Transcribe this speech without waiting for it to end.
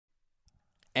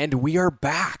And we are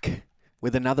back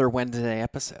with another Wednesday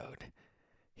episode.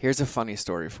 Here's a funny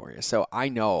story for you. So I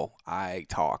know I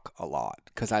talk a lot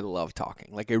because I love talking.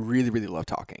 Like I really, really love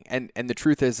talking. And the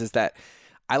truth is that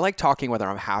I like talking whether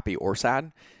I'm happy or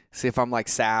sad. See, if I'm like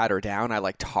sad or down, I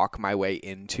like talk my way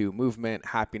into movement,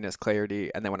 happiness,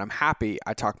 clarity. And then when I'm happy,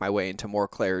 I talk my way into more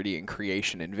clarity and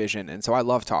creation and vision. And so I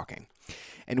love talking.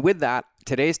 And with that,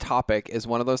 today's topic is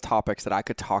one of those topics that I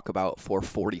could talk about for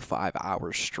 45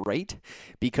 hours straight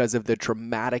because of the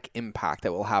dramatic impact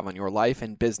that will have on your life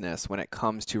and business when it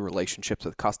comes to relationships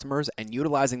with customers and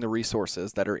utilizing the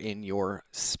resources that are in your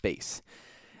space.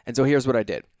 And so here's what I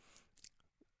did.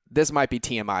 This might be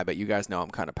TMI, but you guys know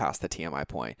I'm kind of past the TMI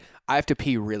point. I have to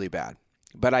pee really bad.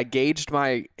 But I gauged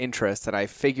my interest and I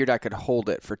figured I could hold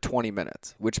it for 20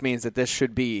 minutes, which means that this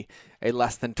should be a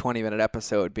less than 20-minute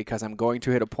episode because I'm going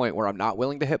to hit a point where I'm not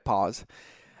willing to hit pause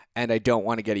and I don't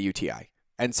want to get a UTI.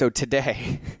 And so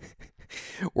today,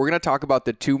 we're going to talk about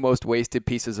the two most wasted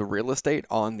pieces of real estate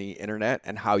on the internet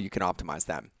and how you can optimize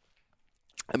them.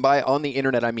 And by on the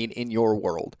internet, I mean in your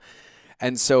world.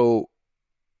 And so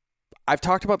I've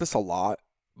talked about this a lot,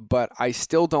 but I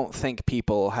still don't think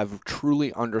people have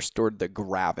truly understood the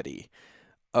gravity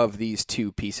of these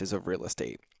two pieces of real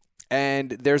estate.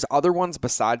 And there's other ones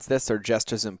besides this that are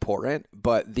just as important,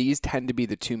 but these tend to be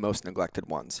the two most neglected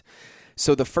ones.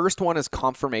 So the first one is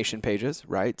confirmation pages,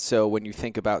 right? So when you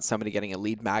think about somebody getting a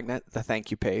lead magnet, the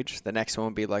thank you page, the next one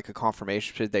would be like a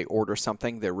confirmation page. They order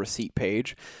something, their receipt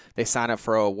page. They sign up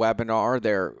for a webinar,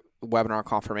 their webinar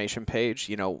confirmation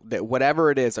page, whatever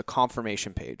it is, a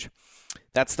confirmation page.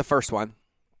 That's the first one.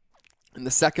 And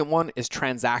the second one is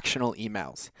transactional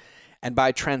emails. And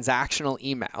by transactional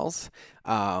emails,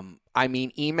 I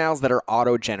mean emails that are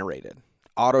auto-generated,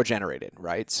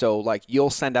 right? So like you'll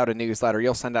send out a newsletter,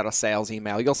 you'll send out a sales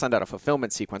email, you'll send out a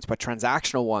fulfillment sequence, but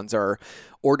transactional ones are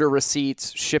order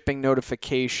receipts, shipping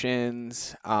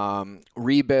notifications,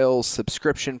 rebills,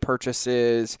 subscription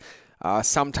purchases,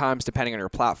 sometimes depending on your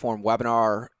platform,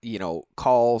 webinar,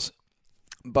 calls.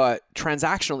 But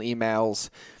transactional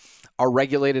emails are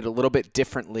regulated a little bit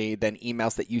differently than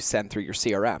emails that you send through your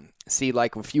CRM. See,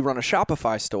 like if you run a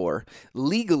Shopify store,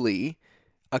 legally,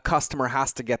 a customer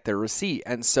has to get their receipt.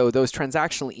 And so those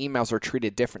transactional emails are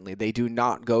treated differently. They do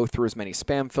not go through as many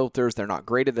spam filters. They're not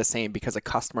graded the same because a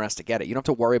customer has to get it. You don't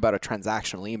have to worry about a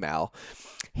transactional email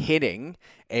hitting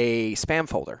a spam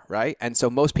folder, right? And so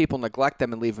most people neglect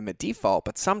them and leave them at default,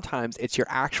 but sometimes it's your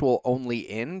actual only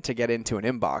in to get into an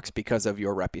inbox because of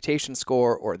your reputation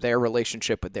score or their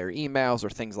relationship with their emails or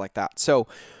things like that. So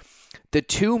the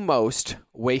two most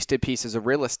wasted pieces of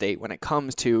real estate when it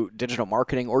comes to digital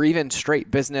marketing or even straight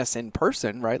business in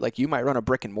person, right? Like you might run a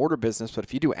brick and mortar business, but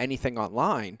if you do anything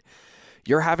online,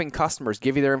 you're having customers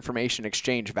give you their information,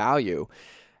 exchange value.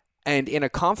 And in a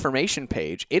confirmation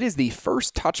page, it is the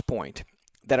first touch point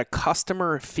that a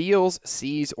customer feels,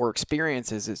 sees, or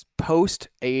experiences is post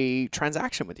a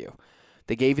transaction with you.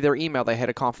 They gave you their email, they hit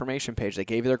a confirmation page. They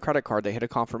gave you their credit card, they hit a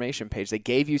confirmation page. They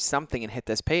gave you something and hit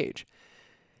this page.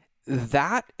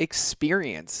 That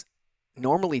experience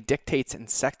normally dictates and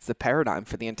sets the paradigm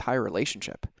for the entire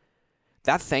relationship.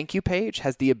 That thank you page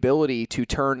has the ability to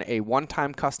turn a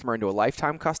one-time customer into a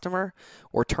lifetime customer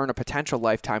or turn a potential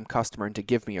lifetime customer into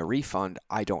give me a refund,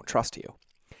 I don't trust you.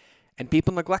 And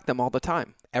people neglect them all the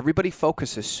time. Everybody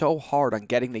focuses so hard on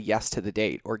getting the yes to the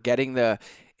date or getting the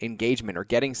engagement or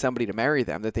getting somebody to marry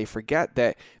them that they forget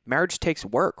that marriage takes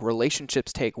work,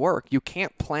 relationships take work. You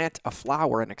can't plant a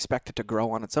flower and expect it to grow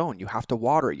on its own. You have to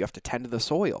water it. You have to tend to the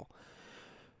soil.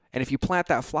 And if you plant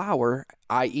that flower,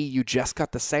 i.e. you just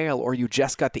got the sale or you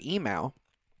just got the email,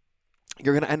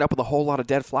 you're going to end up with a whole lot of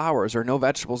dead flowers or no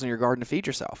vegetables in your garden to feed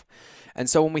yourself. And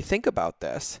so when we think about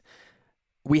this,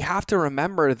 we have to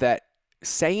remember that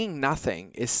saying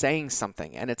nothing is saying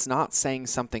something, and it's not saying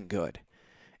something good.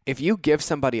 If you give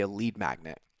somebody a lead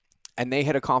magnet and they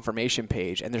hit a confirmation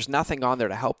page and there's nothing on there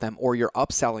to help them, or you're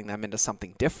upselling them into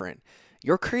something different,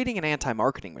 you're creating an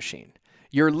anti-marketing machine.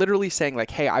 You're literally saying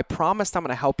like, hey, I promised I'm going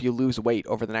to help you lose weight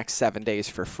over the next 7 days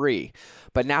for free.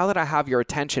 But now that I have your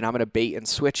attention, I'm going to bait and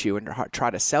switch you and try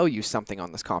to sell you something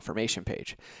on this confirmation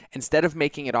page. Instead of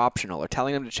making it optional or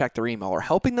telling them to check their email or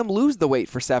helping them lose the weight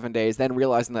for 7 days, then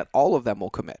realizing that all of them will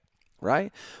commit,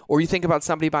 right? Or you think about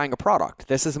somebody buying a product.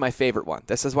 This is my favorite one.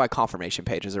 This is why confirmation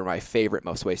pages are my favorite,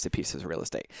 most wasted pieces of real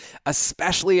estate,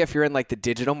 especially if you're in like the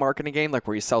digital marketing game, like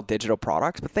where you sell digital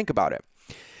products. But think about it.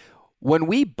 When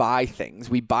we buy things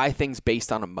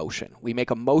based on emotion. We make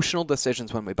emotional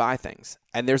decisions when we buy things.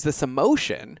 And there's this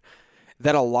emotion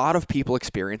that a lot of people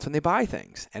experience when they buy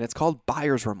things. And it's called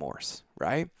buyer's remorse,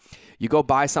 right? You go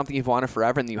buy something you've wanted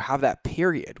forever, and you have that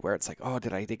period where it's like, oh,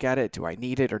 did I get it? Do I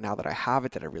need it? Or now that I have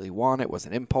it, did I really want it? Was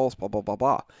an impulse? Blah, blah, blah,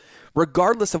 blah.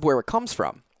 Regardless of where it comes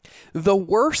from, the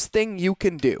worst thing you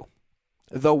can do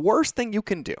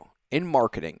in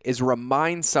marketing is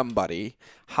remind somebody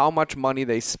how much money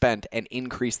they spent and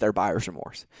increase their buyer's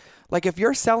remorse. Like if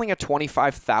you're selling a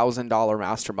 $25,000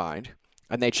 mastermind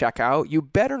and they check out, you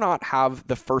better not have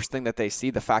the first thing that they see,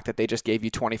 the fact that they just gave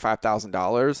you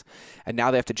 $25,000 and now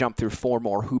they have to jump through 4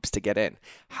 more hoops to get in.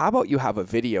 How about you have a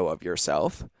video of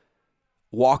yourself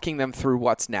walking them through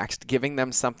what's next, giving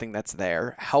them something that's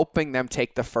there, helping them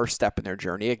take the first step in their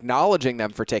journey, acknowledging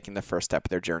them for taking the first step of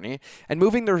their journey, and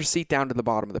moving the receipt down to the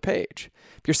bottom of the page.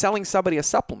 If you're selling somebody a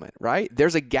supplement, right?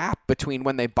 There's a gap between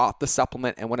when they bought the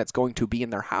supplement and when it's going to be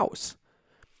in their house.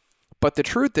 But the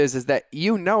truth is that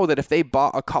you know that if they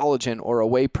bought a collagen or a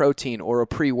whey protein or a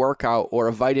pre-workout or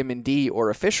a vitamin D or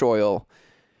a fish oil,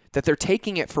 that they're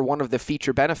taking it for one of the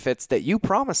feature benefits that you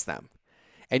promised them.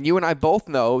 And you and I both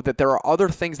know that there are other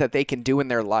things that they can do in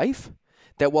their life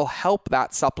that will help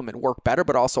that supplement work better,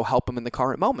 but also help them in the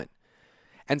current moment.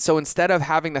 And so instead of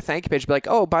having the thank you page be like,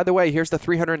 oh, by the way, here's the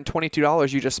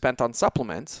 $322 you just spent on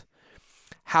supplements,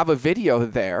 have a video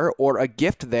there or a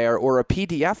gift there or a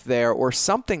PDF there or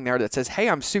something there that says, hey,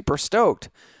 I'm super stoked.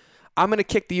 I'm going to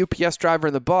kick the UPS driver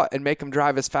in the butt and make them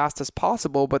drive as fast as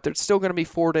possible, but there's still going to be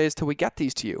 4 days till we get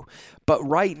these to you. But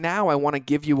right now, I want to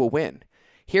give you a win.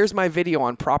 Here's my video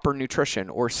on proper nutrition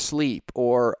or sleep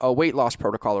or a weight loss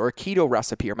protocol or a keto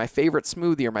recipe or my favorite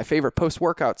smoothie or my favorite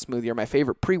post-workout smoothie or my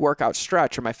favorite pre-workout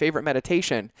stretch or my favorite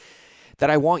meditation that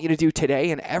I want you to do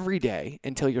today and every day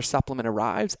until your supplement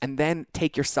arrives, and then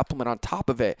take your supplement on top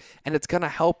of it, and it's going to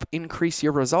help increase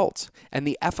your results and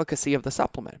the efficacy of the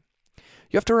supplement.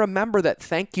 You have to remember that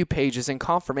thank you pages and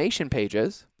confirmation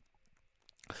pages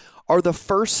are the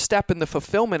first step in the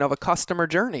fulfillment of a customer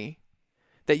journey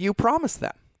that you promised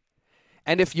them.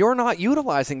 And if you're not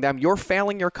utilizing them, you're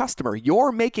failing your customer.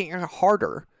 You're making it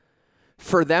harder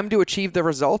for them to achieve the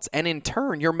results, and in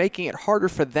turn, you're making it harder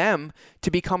for them to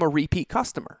become a repeat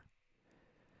customer.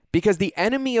 Because the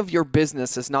enemy of your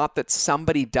business is not that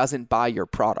somebody doesn't buy your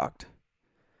product.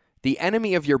 The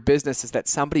enemy of your business is that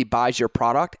somebody buys your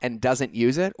product and doesn't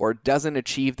use it or doesn't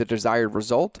achieve the desired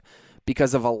result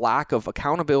because of a lack of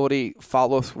accountability,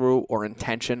 follow-through, or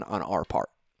intention on our part.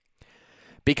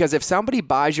 Because if somebody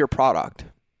buys your product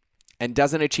and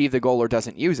doesn't achieve the goal or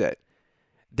doesn't use it,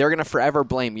 they're going to forever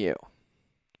blame you.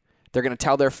 They're going to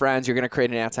tell their friends you're going to create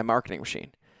an anti-marketing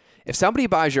machine. If somebody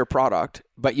buys your product,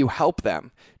 but you help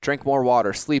them drink more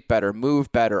water, sleep better,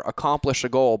 move better, accomplish a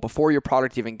goal before your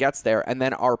product even gets there, and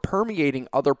then are permeating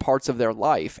other parts of their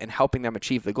life and helping them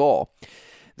achieve the goal,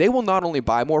 they will not only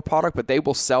buy more product, but they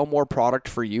will sell more product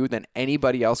for you than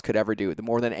anybody else could ever do,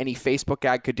 more than any Facebook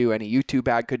ad could do, any YouTube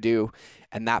ad could do.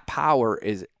 And that power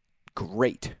is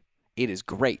great. It is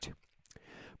great.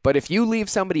 But if you leave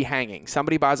somebody hanging,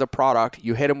 somebody buys a product,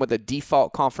 you hit them with a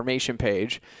default confirmation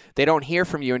page, they don't hear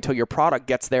from you until your product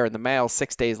gets there in the mail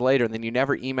 6 days later, and then you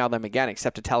never email them again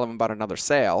except to tell them about another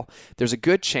sale, there's a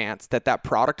good chance that that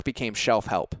product became shelf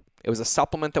help. It was a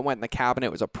supplement that went in the cabinet.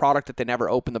 It was a product that they never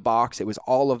opened the box. It was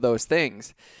all of those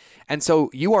things. And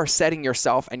so you are setting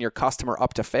yourself and your customer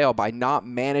up to fail by not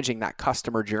managing that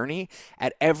customer journey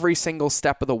at every single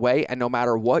step of the way. And no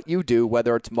matter what you do,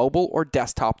 whether it's mobile or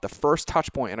desktop, the first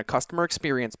touch point in a customer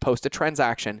experience post a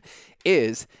transaction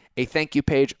is a thank you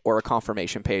page or a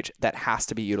confirmation page that has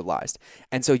to be utilized.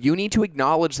 And so you need to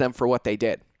acknowledge them for what they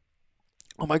did.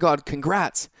 Oh my God,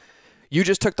 congrats. You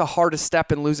just took the hardest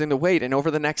step in losing the weight, and over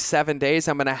the next 7 days,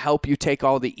 I'm going to help you take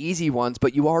all the easy ones,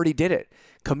 but you already did it.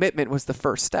 Commitment was the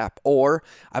first step. Or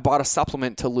I bought a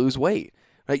supplement to lose weight.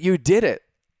 Right? You did it.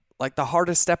 Like the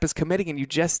hardest step is committing, and you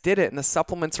just did it, and the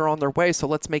supplements are on their way, so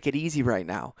let's make it easy right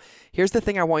now. Here's the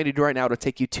thing I want you to do right now. It'll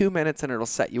take you 2 minutes, and it'll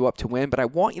set you up to win, but I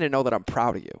want you to know that I'm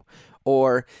proud of you.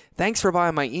 Or thanks for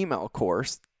buying my email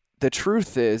course. The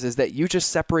truth is that you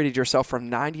just separated yourself from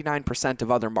 99%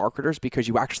 of other marketers because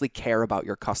you actually care about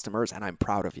your customers, and I'm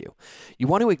proud of you. You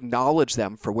want to acknowledge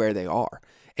them for where they are.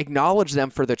 Acknowledge them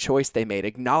for the choice they made.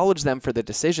 Acknowledge them for the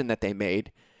decision that they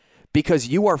made, because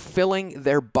you are filling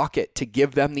their bucket to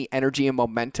give them the energy and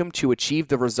momentum to achieve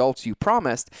the results you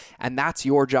promised, and that's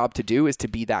your job to do, is to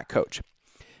be that coach.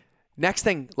 Next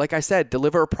thing, like I said,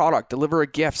 deliver a product, deliver a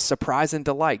gift, surprise and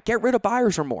delight. Get rid of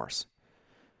buyer's remorse.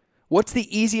 What's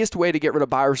the easiest way to get rid of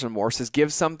buyer's remorse is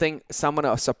give someone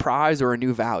a surprise or a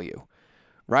new value,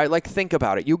 right? Like think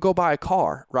about it. You go buy a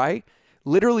car, right?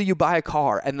 Literally, you buy a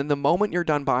car, and then the moment you're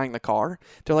done buying the car,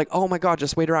 they're like, oh my God,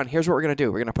 just wait around. Here's what we're going to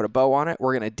do. We're going to put a bow on it.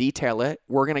 We're going to detail it.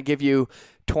 We're going to give you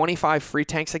 25 free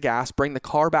tanks of gas. Bring the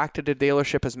car back to the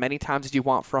dealership as many times as you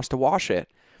want for us to wash it.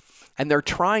 And they're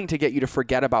trying to get you to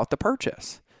forget about the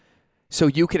purchase so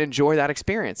you can enjoy that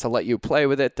experience. They'll let you play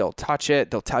with it. They'll touch it.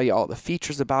 They'll tell you all the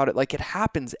features about it. Like, it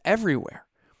happens everywhere.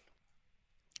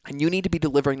 And you need to be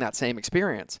delivering that same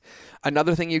experience.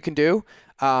 Another thing you can do,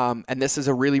 and this is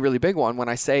a really, really big one, when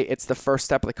I say it's the first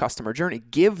step of the customer journey,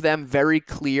 give them very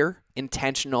clear,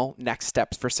 intentional next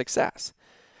steps for success.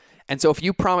 And so if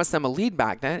you promise them a lead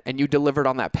magnet and you delivered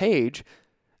on that page,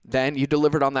 then you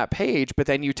delivered on that page, but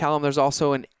then you tell them there's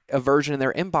also a version in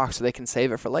their inbox so they can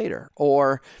save it for later.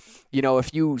 Or,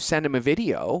 if you send them a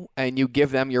video and you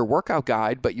give them your workout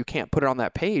guide, but you can't put it on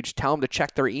that page, tell them to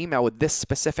check their email with this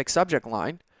specific subject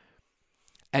line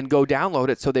and go download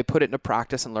it so they put it into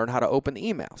practice and learn how to open the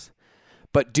emails.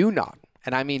 But do not,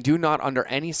 and I mean do not under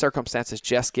any circumstances,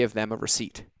 just give them a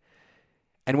receipt.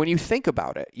 And when you think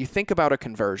about it, you think about a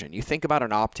conversion, you think about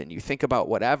an opt-in, you think about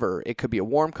whatever. It could be a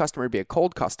warm customer, it'd be a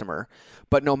cold customer,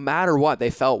 but no matter what, they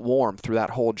felt warm through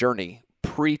that whole journey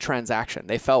pre-transaction.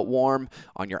 They felt warm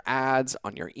on your ads,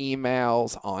 on your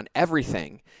emails, on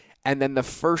everything. And then the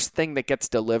first thing that gets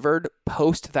delivered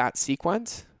post that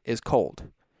sequence is cold.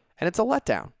 And it's a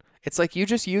letdown. It's like, you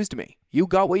just used me. You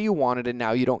got what you wanted and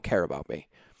now you don't care about me.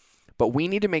 But we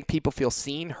need to make people feel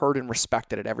seen, heard, and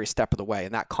respected at every step of the way.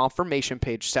 And that confirmation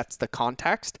page sets the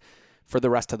context for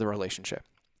the rest of the relationship.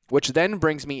 Which then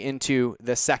brings me into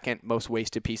the second most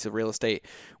wasted piece of real estate,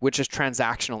 which is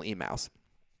transactional emails.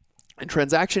 And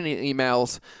transactional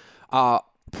emails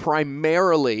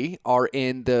primarily are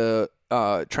in the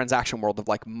transaction world of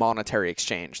like monetary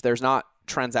exchange. There's not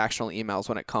transactional emails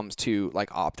when it comes to like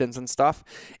opt-ins and stuff,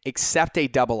 except a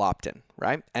double opt-in,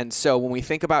 right? And so when we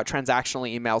think about transactional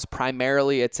emails,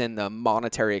 primarily it's in the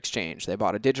monetary exchange. They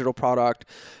bought a digital product,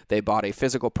 they bought a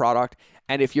physical product.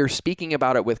 And if you're speaking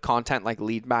about it with content like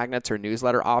lead magnets or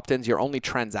newsletter opt-ins, your only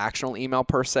transactional email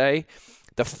per se,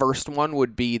 the first one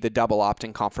would be the double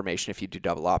opt-in confirmation if you do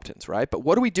double opt-ins, right? But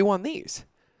what do we do on these?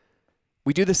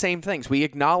 We do the same things. We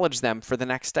acknowledge them for the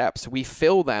next steps. We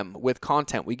fill them with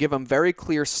content. We give them very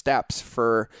clear steps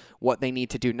for what they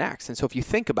need to do next. And so if you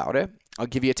think about it, I'll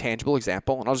give you a tangible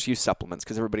example, and I'll just use supplements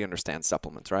because everybody understands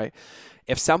supplements, right?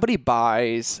 If somebody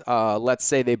buys, let's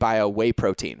say they buy a whey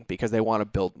protein because they want to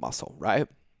build muscle, right?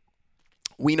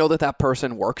 We know that that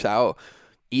person works out,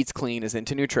 eats clean, is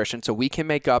into nutrition, so we can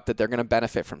make up that they're going to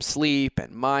benefit from sleep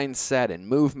and mindset and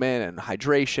movement and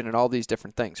hydration and all these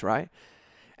different things, right?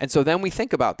 And so then we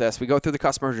think about this. We go through the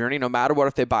customer journey. No matter what,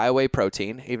 if they buy a whey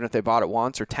protein, even if they bought it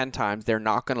once or 10 times, they're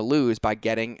not going to lose by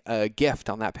getting a gift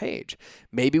on that page.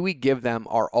 Maybe we give them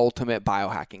our ultimate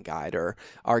biohacking guide or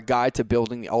our guide to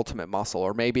building the ultimate muscle.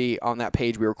 Or maybe on that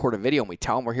page we record a video and we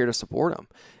tell them we're here to support them.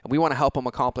 And we want to help them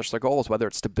accomplish their goals, whether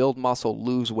it's to build muscle,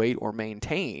 lose weight, or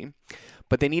maintain.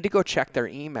 But they need to go check their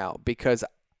email because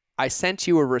I sent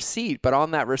you a receipt, but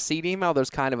on that receipt email, there's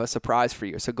kind of a surprise for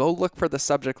you. So go look for the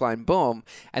subject line, boom.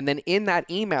 And then in that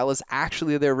email is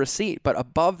actually their receipt. But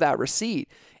above that receipt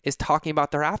is talking about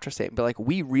their after state. And be like,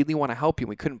 we really want to help you.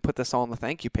 We couldn't put this all on the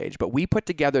thank you page, but we put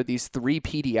together these 3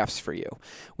 PDFs for you.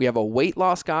 We have a weight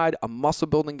loss guide, a muscle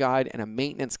building guide, and a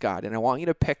maintenance guide. And I want you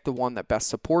to pick the one that best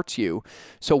supports you.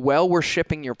 So while we're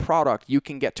shipping your product, you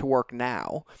can get to work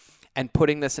now and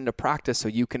putting this into practice so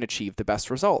you can achieve the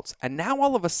best results. And now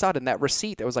all of a sudden that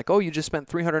receipt that was like, oh, you just spent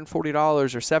 $340 or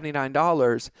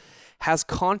 $79 has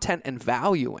content and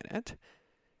value in it.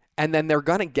 And then they're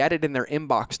going to get it in their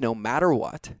inbox no matter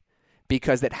what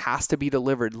because it has to be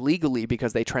delivered legally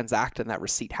because they transacted and that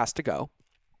receipt has to go.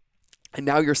 And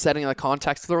now you're setting the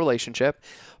context of the relationship,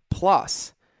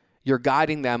 plus you're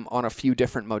guiding them on a few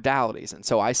different modalities. And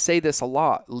so I say this a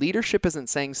lot. Leadership isn't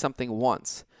saying something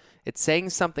once. It's saying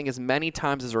something as many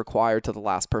times as required till the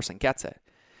last person gets it.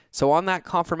 So on that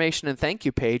confirmation and thank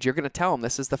you page, you're going to tell them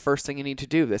this is the first thing you need to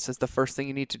do. This is the first thing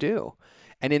you need to do.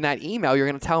 And in that email, you're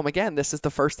going to tell them again, this is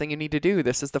the first thing you need to do.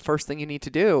 This is the first thing you need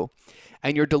to do.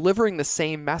 And you're delivering the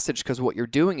same message because what you're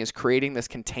doing is creating this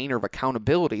container of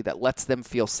accountability that lets them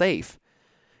feel safe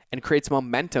and creates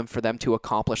momentum for them to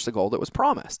accomplish the goal that was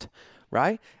promised.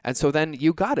 Right? And so then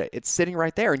you got it. It's sitting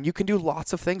right there and you can do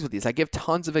lots of things with these. I give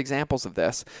tons of examples of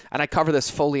this and I cover this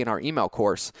fully in our email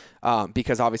course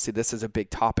because obviously this is a big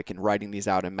topic in writing these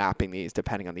out and mapping these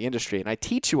depending on the industry. And I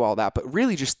teach you all that, but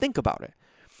really just think about it.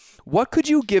 What could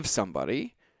you give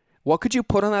somebody? What could you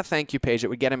put on that thank you page that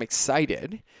would get them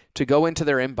excited to go into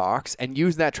their inbox and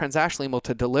use that transactional email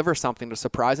to deliver something to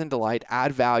surprise and delight,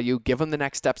 add value, give them the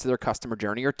next steps of their customer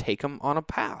journey, or take them on a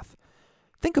path?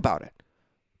 Think about it.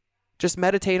 Just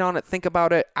meditate on it, think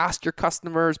about it, ask your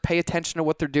customers, pay attention to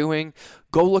what they're doing,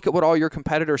 go look at what all your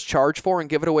competitors charge for and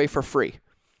give it away for free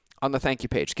on the thank you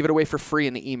page. Give it away for free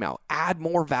in the email. Add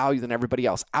more value than everybody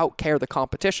else. Outcare the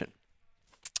competition.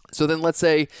 So then let's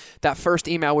say that first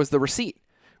email was the receipt,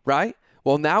 right?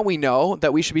 Well, now we know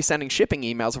that we should be sending shipping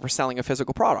emails if we're selling a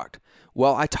physical product.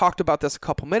 Well, I talked about this a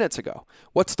couple minutes ago.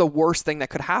 What's the worst thing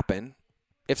that could happen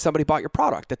if somebody bought your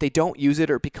product? That they don't use it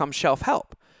or it becomes shelf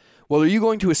help. Well, are you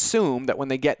going to assume that when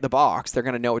they get the box, they're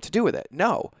going to know what to do with it?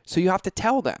 No. So you have to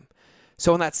tell them.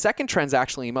 So in that second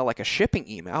transactional email, like a shipping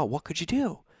email, what could you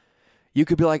do? You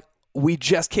could be like, we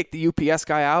just kicked the UPS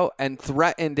guy out and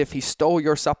threatened if he stole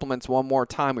your supplements one more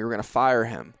time, we were going to fire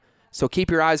him. So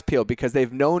keep your eyes peeled because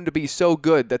they've known to be so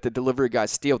good that the delivery guys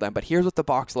steal them. But here's what the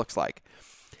box looks like.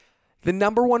 The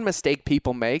number one mistake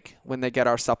people make when they get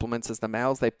our supplements as the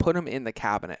mails, they put them in the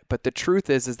cabinet. But the truth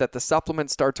is that the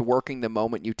supplement starts working the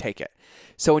moment you take it.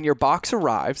 So when your box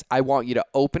arrives, I want you to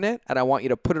open it and I want you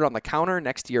to put it on the counter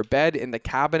next to your bed, in the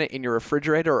cabinet, in your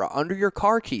refrigerator, or under your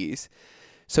car keys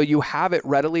so you have it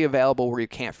readily available where you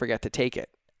can't forget to take it.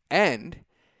 And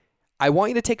I want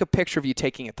you to take a picture of you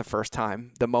taking it the first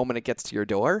time, the moment it gets to your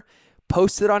door,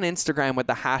 post it on Instagram with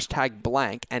the hashtag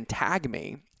blank and tag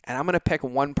me. And I'm going to pick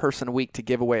one person a week to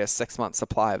give away a 6-month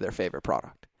supply of their favorite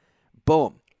product.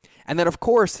 Boom. And then, of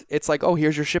course, it's like, oh,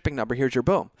 here's your shipping number. Here's your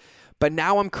boom. But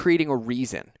now I'm creating a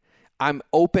reason. I'm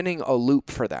opening a loop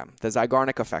for them, the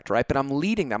Zygarnik effect, right? But I'm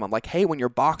leading them. I'm like, hey, when your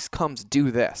box comes, do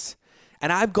this.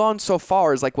 And I've gone so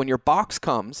far as like when your box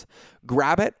comes,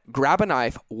 grab it, grab a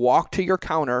knife, walk to your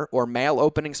counter or mail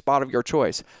opening spot of your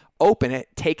choice, open it,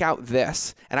 take out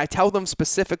this. And I tell them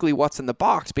specifically what's in the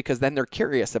box because then they're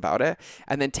curious about it.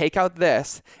 And then take out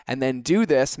this and then do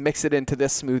this, mix it into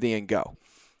this smoothie and go.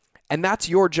 And that's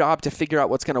your job to figure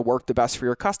out what's going to work the best for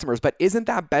your customers. But isn't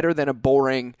that better than a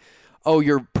boring, oh,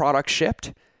 your product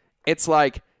shipped? It's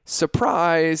like,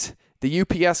 surprise, the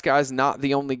UPS guy's not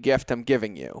the only gift I'm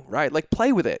giving you, right? Like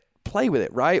play with it,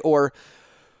 right? Or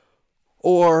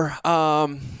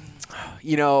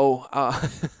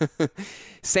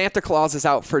Santa Claus is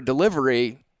out for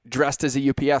delivery dressed as a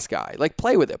UPS guy. Like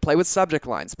play with it, play with subject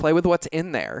lines, play with what's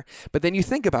in there. But then you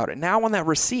think about it. Now on that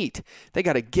receipt, they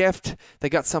got a gift, they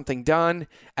got something done.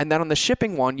 And then on the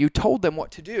shipping one, you told them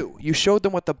what to do. You showed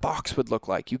them what the box would look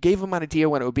like. You gave them an idea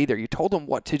when it would be there. You told them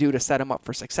what to do to set them up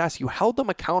for success. You held them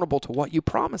accountable to what you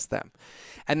promised them.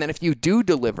 And then if you do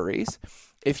deliveries,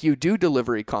 if you do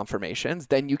delivery confirmations,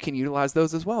 then you can utilize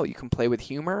those as well. You can play with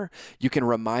humor. You can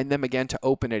remind them again to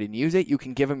open it and use it. You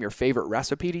can give them your favorite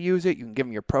recipe to use it. You can give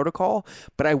them your protocol.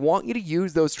 But I want you to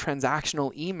use those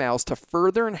transactional emails to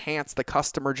further enhance the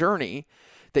customer journey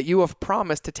that you have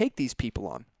promised to take these people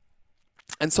on.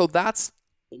 And so that's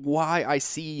why I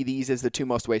see these as the two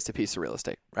most wasted pieces of real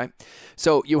estate, right?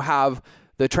 So you have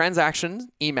the transaction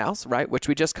emails, right, which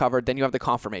we just covered. Then you have the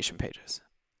confirmation pages.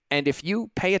 And if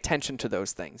you pay attention to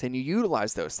those things and you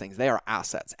utilize those things, they are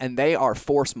assets and they are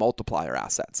force multiplier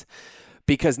assets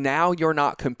because now you're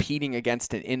not competing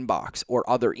against an inbox or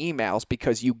other emails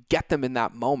because you get them in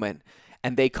that moment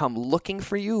and they come looking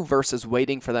for you versus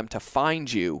waiting for them to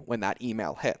find you when that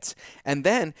email hits. And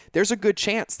then there's a good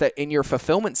chance that in your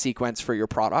fulfillment sequence for your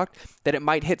product that it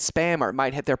might hit spam or it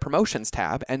might hit their promotions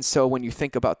tab. And so when you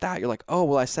think about that, you're like, oh,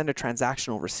 well, I send a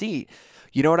transactional receipt.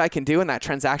 You know what I can do in that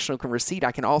transactional receipt?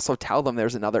 I can also tell them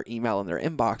there's another email in their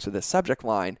inbox with a subject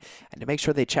line and to make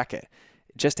sure they check it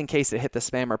just in case it hit the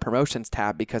spam or promotions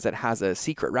tab because it has a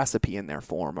secret recipe in there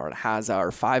for them, or it has our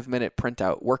 5-minute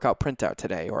workout printout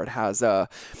today, or it has a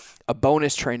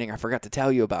bonus training I forgot to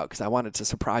tell you about because I wanted to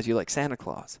surprise you like Santa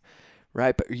Claus,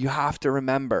 right? But you have to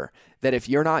remember that if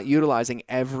you're not utilizing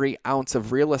every ounce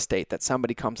of real estate that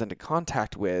somebody comes into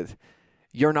contact with,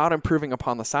 you're not improving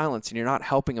upon the silence and you're not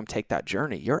helping them take that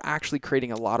journey. You're actually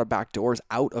creating a lot of back doors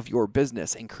out of your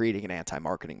business and creating an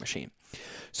anti-marketing machine.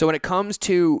 So when it comes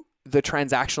to the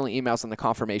transactional emails and the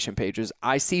confirmation pages,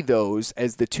 I see those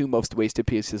as the two most wasted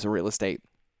pieces of real estate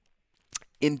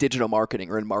in digital marketing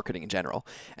or in marketing in general.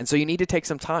 And so you need to take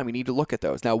some time. You need to look at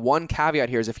those. Now, one caveat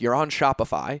here is if you're on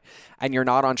Shopify and you're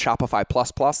not on Shopify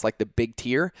Plus, like the big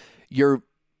tier,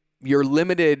 you're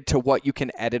limited to what you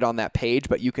can edit on that page,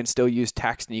 but you can still use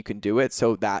text and you can do it.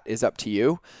 So that is up to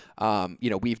you.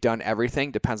 We've done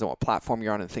everything, depends on what platform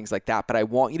you're on and things like that. But I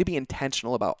want you to be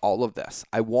intentional about all of this.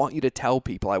 I want you to tell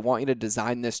people, I want you to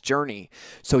design this journey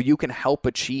so you can help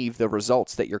achieve the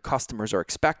results that your customers are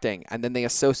expecting. And then they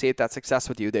associate that success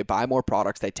with you. They buy more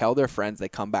products, they tell their friends, they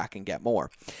come back and get more.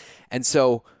 And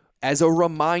so as a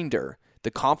reminder, the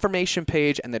confirmation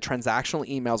page and the transactional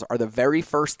emails are the very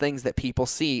first things that people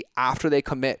see after they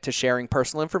commit to sharing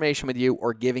personal information with you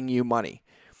or giving you money.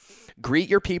 Greet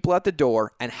your people at the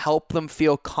door and help them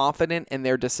feel confident in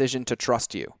their decision to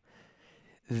trust you.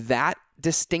 That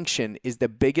distinction is the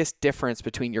biggest difference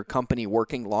between your company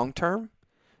working long-term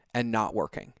and not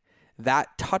working.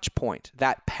 That touch point,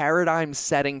 that paradigm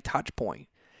setting touch point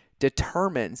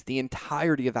determines the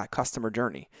entirety of that customer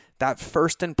journey. That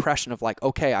first impression of like,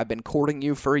 okay, I've been courting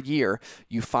you for a year.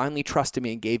 You finally trusted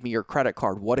me and gave me your credit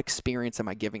card. What experience am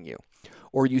I giving you?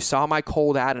 Or you saw my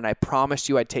cold ad and I promised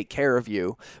you I'd take care of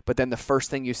you, but then the first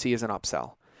thing you see is an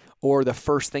upsell. Or the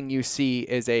first thing you see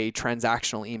is a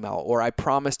transactional email. Or I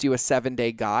promised you a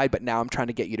 7-day guide, but now I'm trying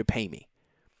to get you to pay me.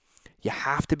 You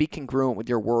have to be congruent with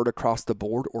your word across the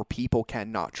board or people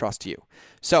cannot trust you.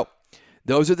 So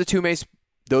those are the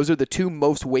two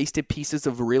most wasted pieces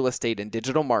of real estate and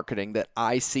digital marketing that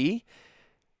I see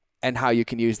and how you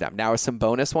can use them. Now, some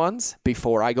bonus ones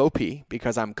before I go pee,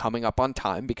 because I'm coming up on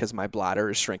time because my bladder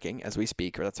is shrinking as we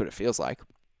speak, or that's what it feels like.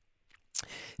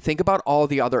 Think about all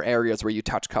the other areas where you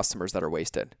touch customers that are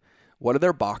wasted. What do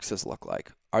their boxes look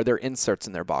like? Are there inserts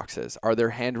in their boxes? Are there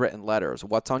handwritten letters?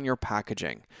 What's on your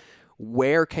packaging?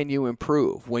 Where can you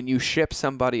improve? When you ship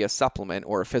somebody a supplement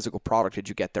or a physical product, did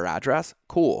you get their address?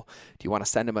 Cool. Do you want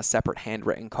to send them a separate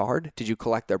handwritten card? Did you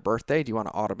collect their birthday? Do you want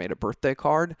to automate a birthday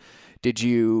card? Did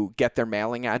you get their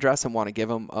mailing address and want to give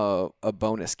them a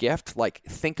bonus gift? Like,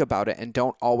 think about it and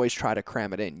don't always try to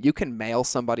cram it in. You can mail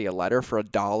somebody a letter for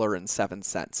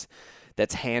 $1.07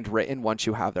 that's handwritten once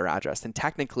you have their address. And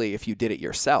technically, if you did it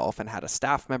yourself and had a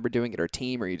staff member doing it or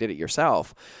team, or you did it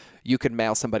yourself, you could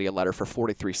mail somebody a letter for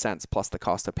 43 cents plus the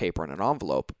cost of paper and an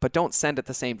envelope, but don't send it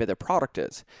the same day the product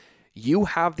is. You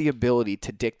have the ability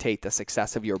to dictate the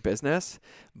success of your business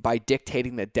by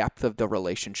dictating the depth of the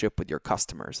relationship with your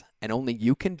customers. And only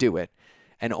you can do it,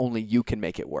 and only you can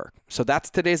make it work. So that's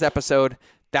today's episode.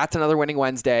 That's another Winning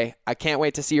Wednesday. I can't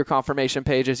wait to see your confirmation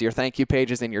pages, your thank you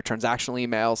pages, and your transactional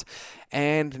emails.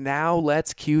 And now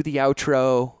let's cue the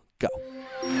outro. Go.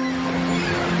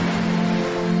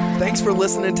 Thanks for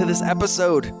listening to this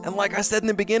episode. And like I said in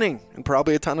the beginning, and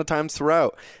probably a ton of times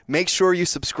throughout, make sure you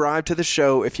subscribe to the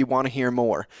show if you want to hear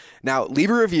more. Now, leave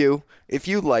a review if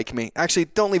you like me. Actually,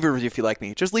 don't leave a review if you like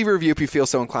me. Just leave a review if you feel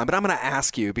so inclined. But I'm going to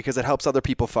ask you because it helps other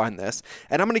people find this.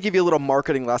 And I'm going to give you a little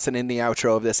marketing lesson in the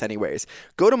outro of this anyways.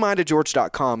 Go to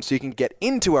mindofgeorge.com so you can get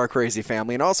into our crazy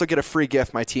family and also get a free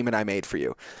gift my team and I made for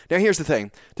you. Now, here's the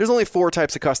thing. There's only 4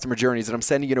 types of customer journeys, and I'm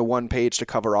sending you to one page to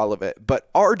cover all of it. But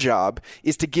our job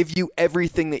is to give you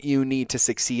everything that you need to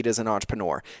succeed as an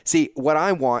entrepreneur. See, what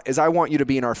I want is I want you to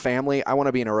be in our family. I want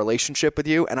to be in a relationship with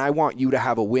you, and I want you to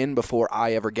have a win before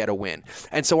I ever get a win.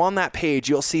 And so on that page,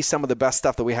 you'll see some of the best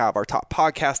stuff that we have, our top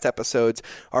podcast episodes,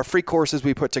 our free courses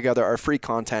we put together, our free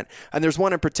content. And there's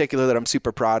one in particular that I'm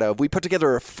super proud of. We put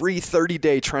together a free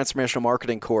 30-day transformational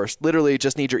marketing course. Literally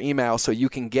just need your email so you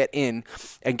can get in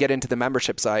and get into the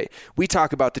membership site. We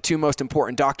talk about the 2 most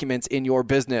important documents in your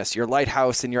business, your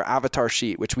lighthouse and your avatar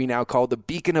sheet, which we now call the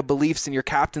beacon of beliefs in your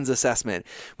captain's assessment.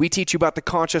 We teach you about the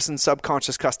conscious and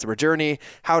subconscious customer journey,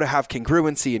 how to have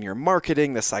congruency in your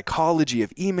marketing, the psychology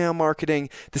of email marketing,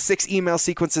 the 6 email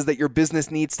sequences that your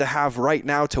business needs to have right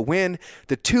now to win,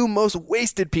 the 2 most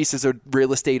wasted pieces of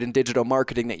real estate and digital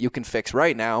marketing that you can fix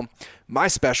right now, my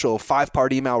special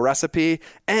 5-part email recipe,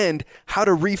 and how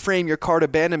to reframe your cart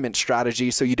abandonment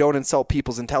strategy so you don't insult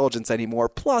people's intelligence anymore,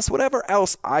 plus whatever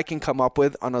else I can come up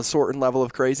with on a certain level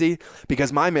of crazy,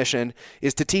 because my mission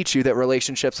is to teach you that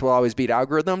relationships will always beat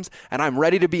algorithms, and I'm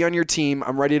ready to be on your team,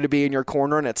 I'm ready to be in your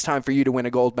corner, and it's time for you to win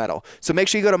a gold medal. So make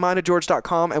sure you go to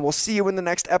mindofgeorge.com, and we'll see you in the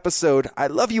next episode. I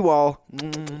love you all.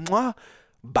 Mwah.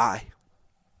 Bye.